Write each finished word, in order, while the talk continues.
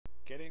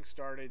Getting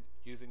started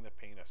using the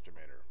Paint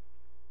Estimator.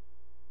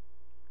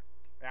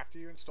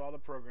 After you install the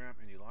program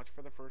and you launch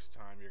for the first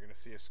time, you're going to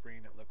see a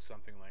screen that looks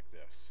something like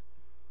this.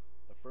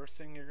 The first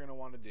thing you're going to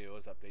want to do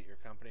is update your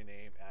company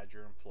name, add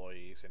your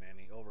employees, and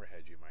any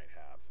overhead you might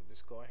have. So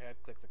just go ahead,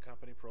 click the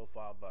company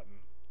profile button.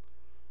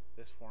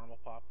 This form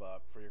will pop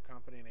up. For your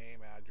company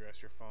name,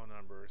 address, your phone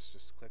numbers,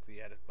 just click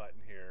the edit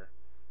button here.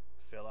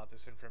 Fill out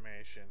this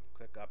information,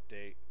 click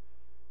update,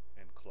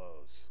 and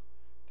close.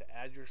 To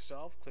add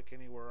yourself, click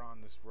anywhere on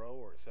this row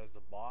where it says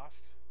the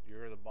boss.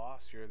 You're the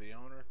boss, you're the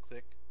owner.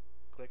 Click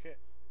it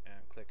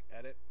and click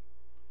edit.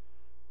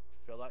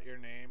 Fill out your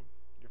name,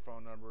 your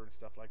phone number, and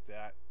stuff like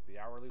that. The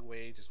hourly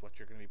wage is what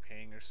you're going to be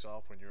paying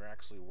yourself when you're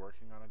actually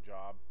working on a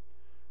job.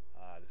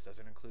 This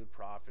doesn't include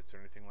profits or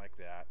anything like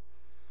that.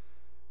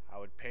 I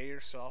would pay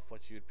yourself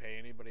what you would pay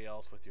anybody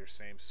else with your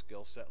same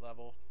skill set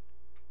level.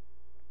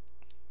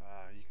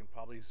 You can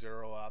probably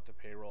zero out the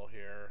payroll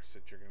here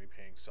since you're going to be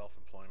paying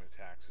self-employment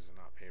taxes and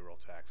not payroll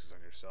taxes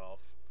on yourself.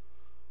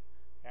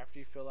 After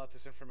you fill out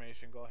this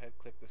information, go ahead,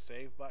 click the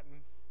save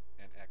button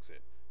and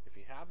exit. If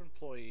you have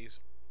employees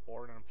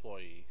or an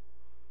employee,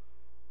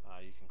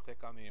 you can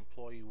click on the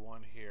employee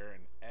one here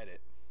and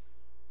edit.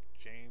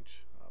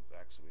 Change.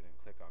 Actually, we didn't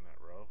click on that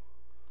row.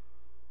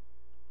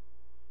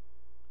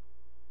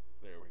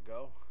 There we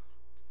go.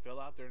 Fill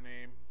out their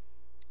name,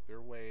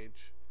 their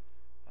wage,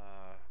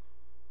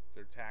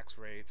 their tax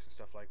rates and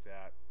stuff like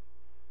that.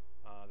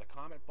 The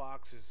comment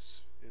box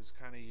is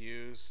kind of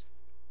used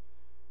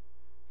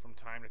from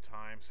time to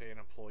time. Say an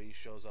employee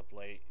shows up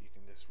late, you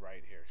can just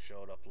write here,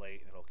 showed up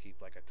late, and it'll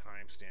keep like a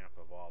timestamp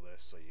of all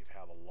this, so you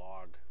have a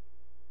log.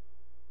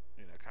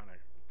 Kind of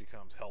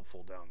becomes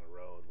helpful down the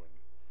road when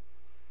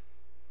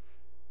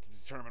to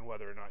determine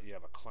whether or not you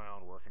have a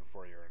clown working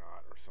for you or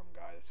not, or some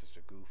guy that's just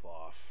a goof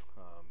off.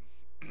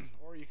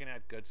 Or you can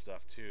add good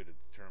stuff too to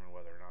determine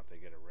whether or not they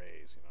get a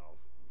raise.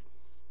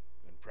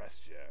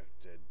 Impressed you,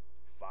 did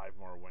 5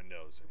 more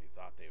windows than you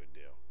thought they would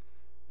do.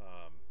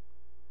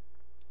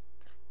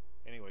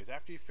 Anyways,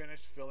 after you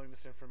finished filling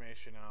this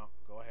information out,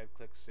 go ahead,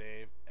 click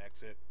save,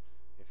 exit.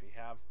 If you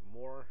have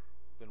more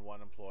than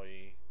one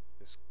employee,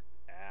 just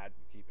add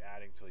and keep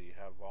adding till you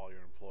have all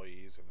your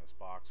employees in this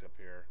box up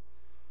here.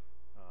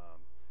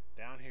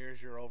 Down here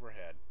is your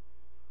overhead.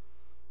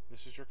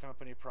 This is your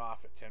company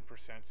profit, 10%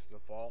 is the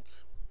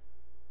default.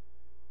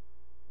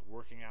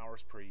 Working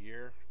hours per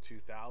year,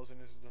 2,000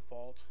 is the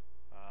default.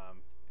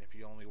 If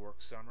you only work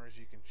summers,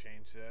 you can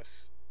change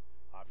this.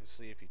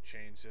 Obviously, if you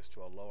change this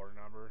to a lower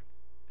number,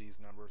 these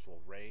numbers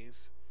will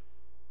raise.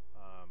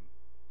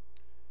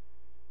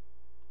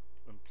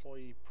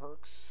 Employee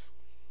perks.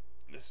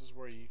 This is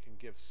where you can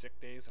give sick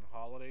days and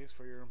holidays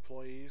for your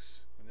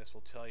employees, and this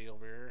will tell you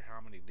over here how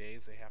many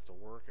days they have to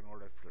work in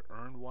order to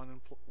earn one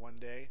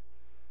day.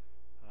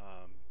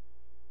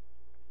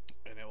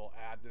 And it will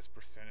add this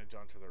percentage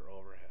onto their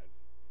overhead.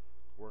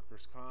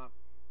 Workers' comp,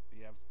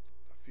 you have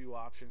a few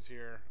options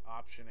here.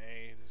 Option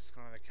A, this is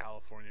kind of the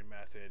California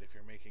method. If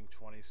you're making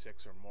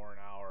 26 or more an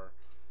hour,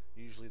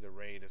 usually the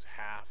rate is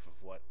half of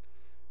what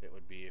it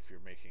would be if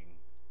you're making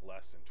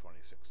less than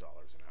 $26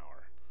 an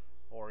hour.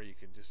 Or you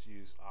could just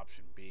use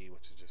option B,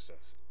 which is just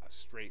a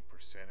straight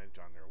percentage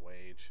on their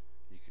wage.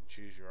 You can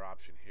choose your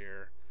option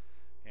here,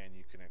 and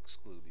you can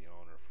exclude the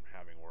owner from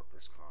having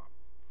workers' comp.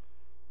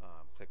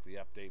 Click the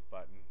update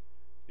button.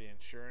 The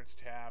insurance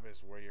tab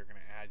is where you're going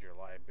to add your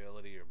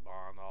liability, your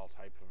bond, all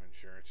type of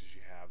insurances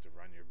you have to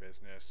run your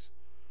business.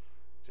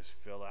 Just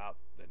fill out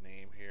the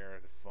name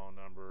here, the phone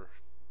number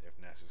if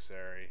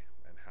necessary,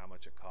 and how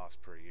much it costs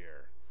per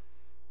year.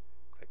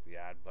 Click the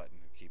add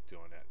button and keep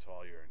doing that to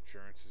all your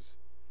insurances.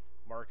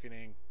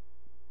 Marketing,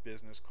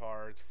 business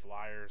cards,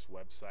 flyers,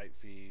 website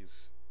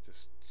fees,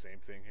 just same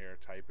thing here,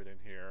 type it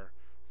in here,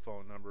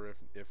 phone number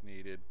if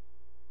needed,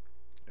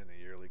 and the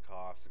yearly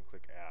cost, and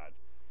click add.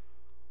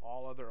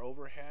 All other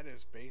overhead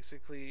is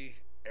basically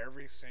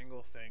every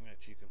single thing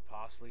that you can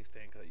possibly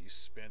think that you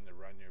spend to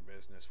run your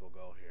business will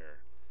go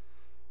here.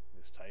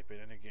 Just type it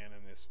in again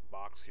in this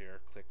box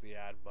here, click the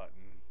add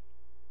button,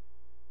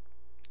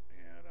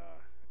 and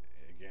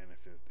again,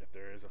 if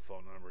there is a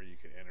phone number, you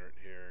can enter it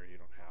here.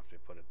 You don't have to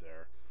put it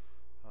there.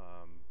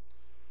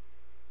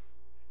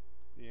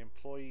 The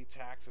employee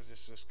taxes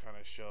just kind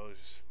of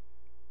shows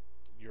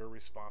your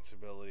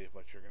responsibility of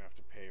what you're going to have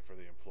to pay for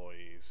the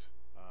employees.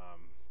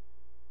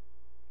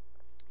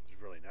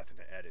 There's really nothing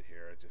to edit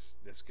here.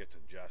 This gets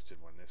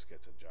adjusted when this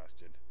gets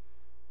adjusted.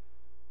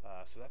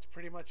 So that's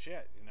pretty much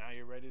it. Now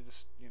you're ready to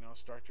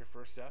start your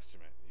first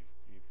estimate.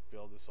 You've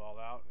filled this all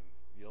out, and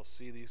you'll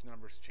see these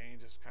numbers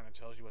change. This kind of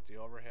tells you what the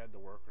overhead, the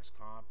workers'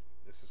 comp.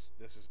 This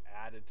is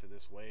added to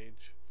this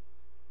wage.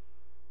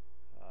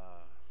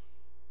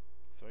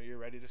 So you're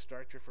ready to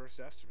start your first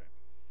estimate.